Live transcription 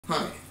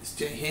Hi, it's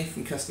Jay here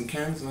from Custom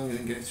Cans, and I'm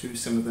going to go through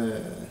some of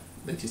the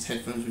latest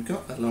headphones we've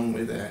got, along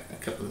with a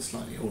couple of the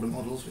slightly older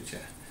models, which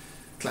are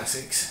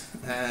classics.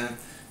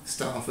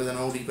 Start off with an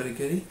oldie but a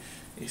goodie.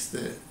 It's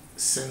the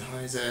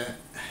Sennheiser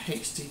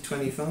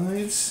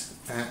HD25s.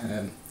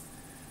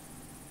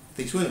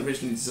 These weren't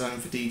originally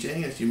designed for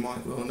DJing, as you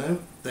might well know.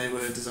 They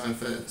were designed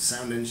for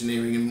sound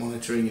engineering and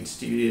monitoring in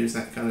studios,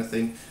 that kind of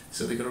thing.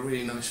 So they got a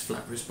really nice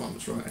flat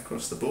response right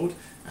across the board.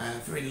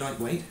 Very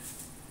lightweight,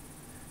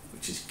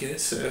 which is good,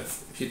 so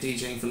if you're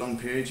DJing for long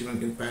periods you won't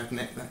get a bad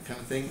neck, that kind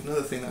of thing.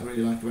 Another thing that I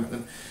really like about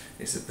them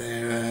is that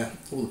they're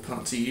all the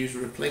parts you use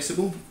are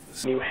replaceable.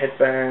 New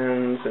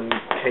headbands and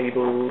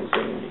cables,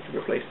 and you can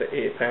replace the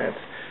ear pads,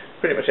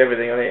 pretty much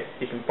everything on it.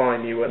 You can buy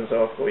new ones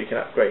off or you can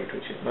upgrade,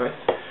 which is nice.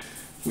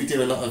 We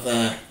do a lot of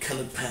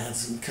coloured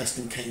pads and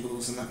custom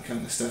cables and that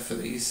kind of stuff for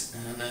these,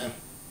 and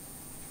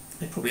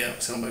they probably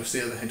outsell most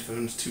of the other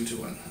headphones 2 to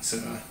 1,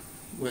 so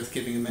worth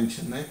giving a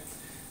mention there.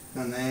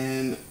 And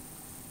then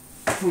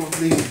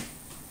probably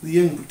the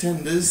young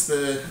pretenders,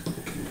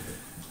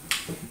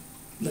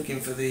 looking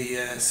for the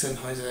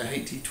Sennheiser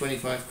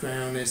HD25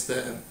 crown, is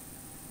the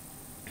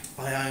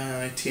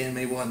III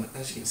TMA1.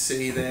 As you can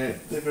see, they're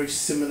very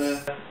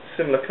similar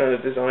kind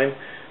of design,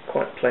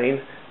 quite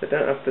plain. They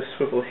don't have the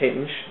swivel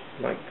hinge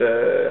like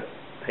the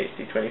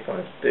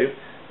HD25s do,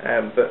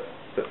 but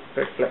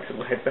very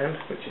flexible headband,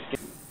 which is good.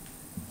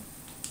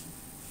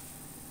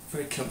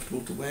 Very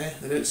comfortable to wear.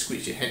 They don't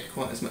squeeze your head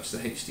quite as much as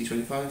the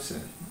HD25s, so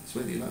it's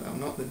whether you like that or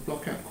not. They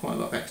block out quite a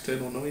lot of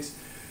external noise,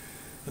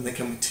 and they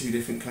come with 2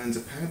 different kinds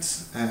of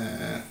pads.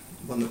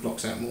 One that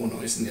blocks out more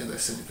noise than the other,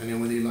 so depending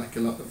on whether you like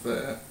a lot of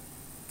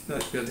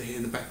like to be able to hear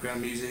the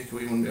background music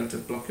or you want to be able to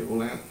block it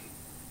all out.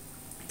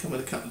 Come with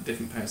a couple of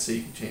different pads so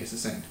you can change the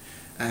sound.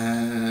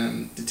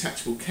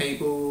 Detachable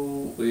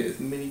cable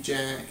with mini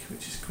jack,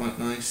 which is quite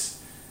nice.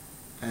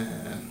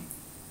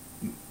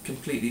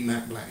 Completely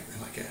matte black.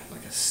 They're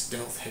like a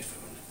stealth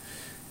headphone.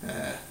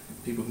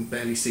 People can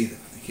barely see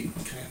them. They keep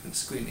coming up and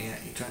screaming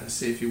at you, trying to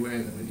see if you're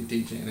wearing them when you're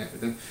DJing out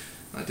with them.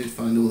 I did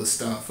find all the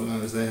staff when I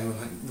was there were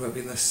like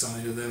rubbing the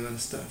side of them and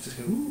stuff, just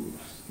going, ooh,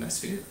 nice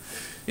feel.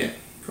 Yeah,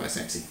 quite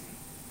sexy.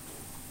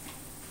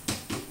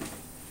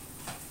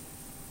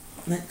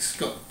 Next,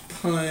 got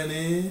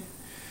Pioneer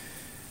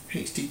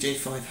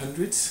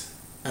HDJ500s.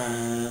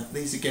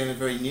 These again are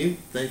very new.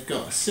 They've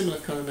got a similar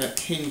kind of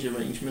hinge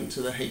arrangement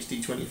to the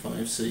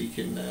HD25, so you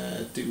can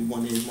do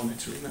one-ear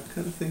monitoring, that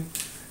kind of thing.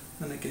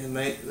 And again,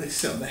 they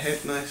sit on the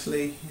head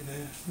nicely, you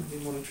know, when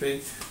you're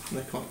monitoring, and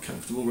they're quite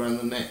comfortable around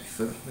the neck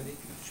for when you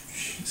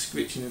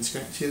scritching and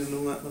scratching and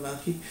all that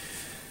malarkey.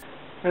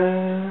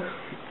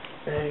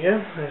 There you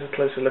go. There's a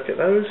closer look at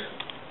those.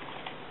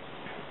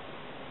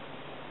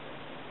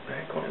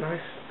 They're quite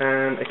nice.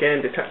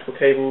 Again, detachable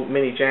cable,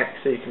 mini jack,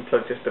 so you can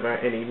plug just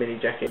about any mini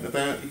jack in. You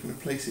can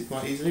replace it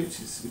quite easily, which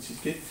is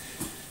good.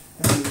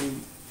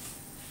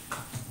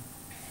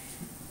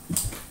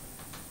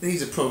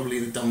 These are probably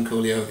the Don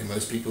Corleone in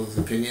most people's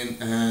opinion.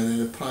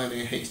 They're the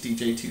Pioneer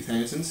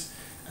HDJ2000s.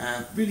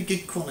 Really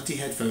good quality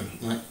headphone.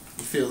 Like,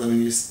 you feel them and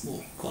you just,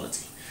 oh,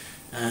 quality.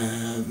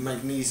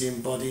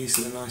 Magnesium body,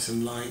 so they're nice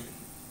and light.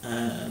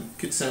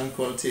 Good sound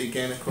quality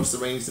again across the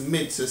range. The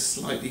mids are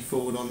slightly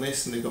forward on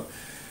this, and they've got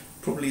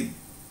probably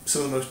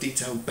some of the most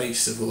detailed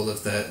bass of all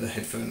of the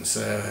headphones.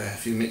 So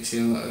if you're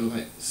mixing a lot of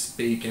like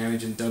speed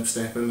garage and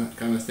dubstep and that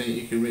kind of thing,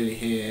 you can really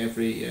hear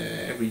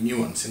every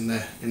nuance in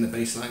the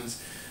bass lines.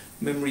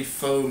 Memory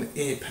foam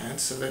ear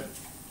pads, so they're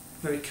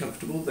very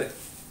comfortable. They, as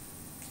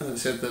I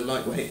said, they're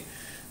lightweight.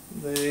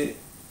 You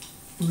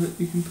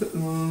can put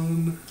them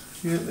on.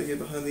 Yeah, they get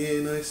behind the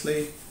ear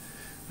nicely.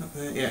 Up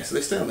there. Yeah, so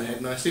they stay on the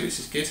head nicely, which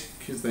is good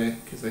because they're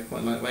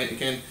quite lightweight.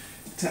 Again,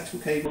 detachable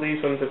cable.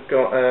 These ones have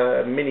got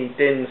a mini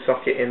DIN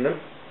socket in them,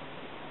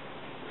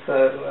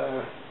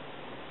 so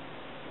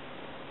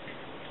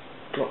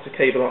lots of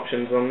cable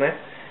options on there.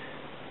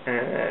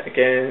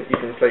 Again, you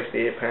can replace the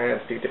ear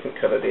pads, do different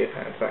coloured ear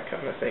pads, that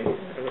kind of thing,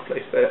 and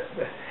replace the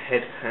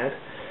head pad.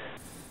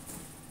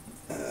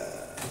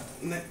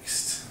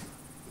 Next,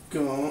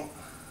 got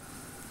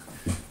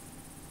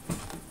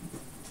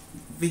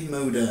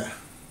V-Moda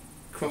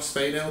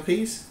crossfade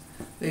LPs.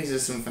 These are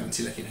some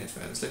fancy looking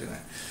headphones, look at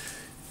that.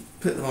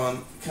 Put them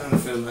on, kind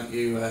of feel like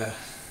you're a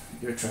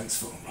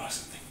transformer or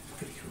something.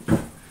 Pretty cool.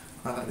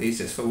 I like these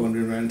just for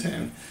wandering around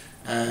town.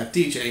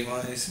 DJ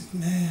wise,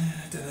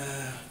 I don't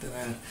know.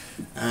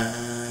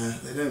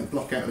 They don't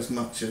block out as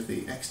much of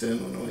the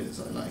external noise as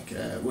I like.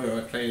 Where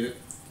I play it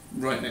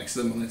right next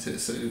to the monitor,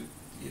 so you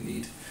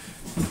need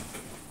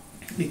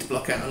to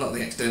block out a lot of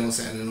the external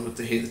sound in order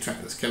to hear the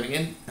track that's coming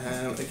in.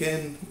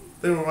 Again,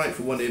 they're alright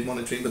for one-ear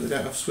monitoring, but they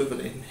don't have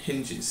swiveling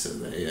hinges, so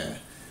they're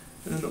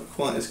not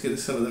quite as good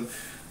as some of them.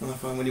 And I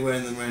find when you're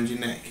wearing them around your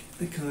neck,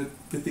 they kind of,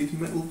 with these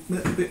metal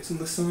bits on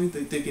the side,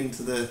 they dig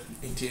into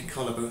your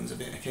collarbones a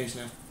bit.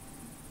 Occasionally,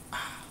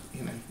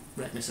 you know,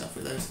 wreck myself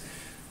with those.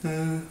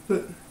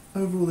 But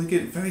overall, they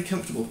get very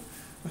comfortable.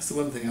 That's the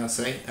one thing I'll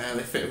say.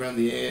 They fit around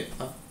the ear.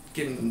 I've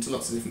given them to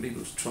lots of different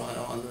people to try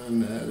on,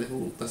 and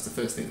that's the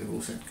first thing they've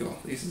all said,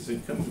 God, these are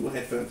some comfortable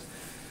headphones.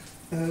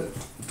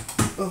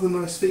 other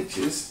nice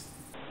features.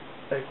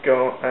 They've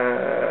got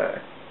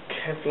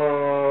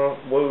Kevlar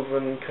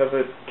woven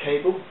covered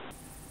cable.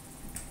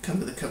 Come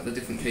with a couple of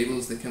different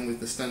cables. They come with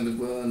the standard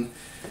one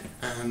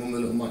and one with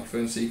a little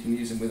microphone, so you can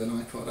use them with an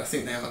iPod. I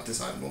think they are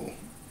designed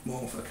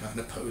more for kind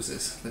of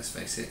posers, let's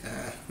face it.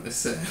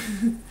 Let's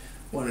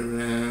wander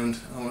around,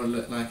 I want to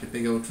look like a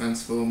big old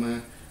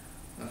transformer.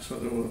 That's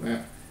what they're all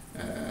about.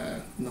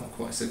 Not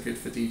quite so good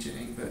for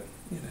DJing, but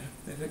you know,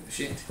 they look the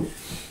shit.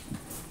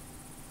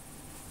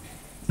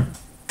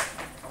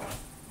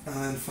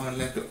 And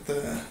finally I've got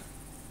the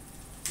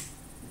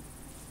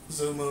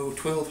Zomo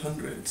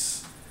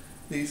 1200s.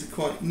 These are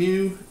quite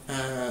new,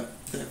 they're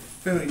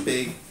very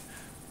big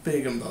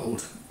and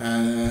bold,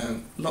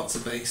 lots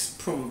of bass,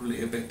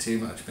 probably a bit too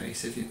much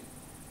bass. If you're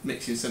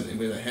mixing something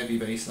with a heavy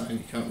bass line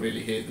you can't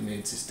really hear the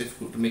mids, it's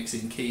difficult to mix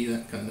in key,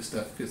 that kind of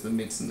stuff, because the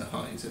mids and the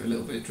highs are a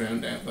little bit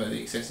drowned out by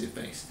the excessive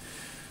bass.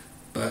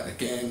 But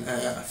again,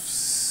 I've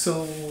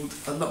sold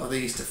a lot of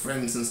these to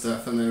friends and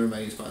stuff and they're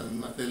amazed by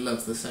them, like they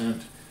love the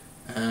sound.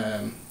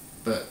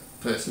 But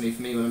personally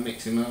for me, when I'm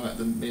mixing, I like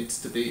the mids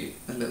to be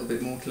a little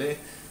bit more clear.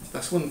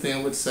 That's one thing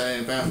I would say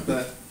about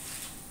the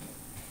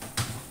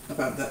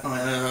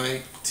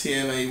II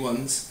TMA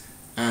ones.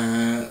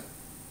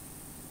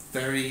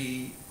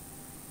 Very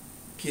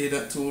geared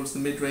up towards the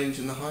mid-range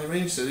and the high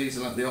range, so these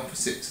are like the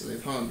opposite, so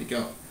they've hardly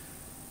got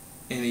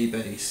any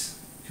bass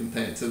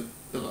compared to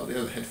a lot of the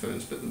other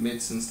headphones, but the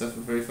mids and stuff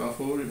are very far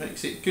forward. It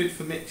makes it good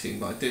for mixing,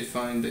 but I did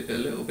find it a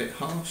little bit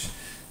harsh.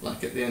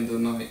 Like at the end of the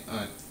night,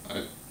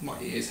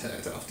 my ears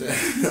hurt after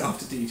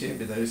after DJing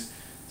with those.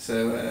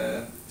 So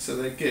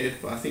they're good,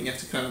 but I think you have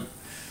to kind of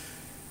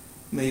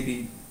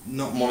maybe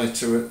not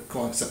monitor at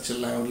quite such a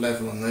loud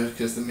level on those,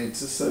 because the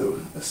mids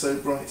are so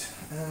bright.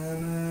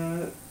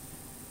 And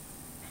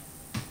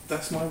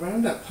that's my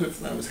roundup.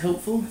 Hopefully that was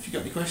helpful. If you've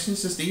got any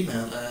questions, just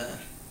email.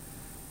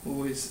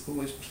 Always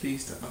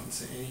pleased to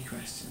answer any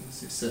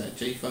questions. It's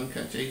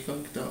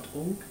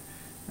jfunk@jfunk.org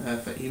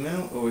for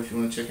email, or if you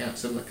want to check out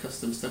some of the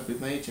custom stuff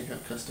we've made, check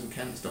out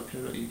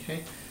customcans.co.uk.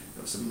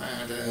 Got some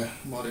mad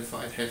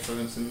modified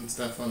headphones and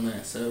stuff on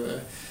there,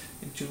 so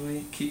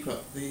enjoy, keep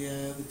up the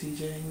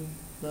DJing,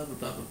 blah blah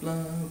blah blah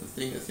blah,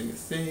 the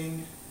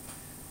thing.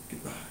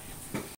 Goodbye.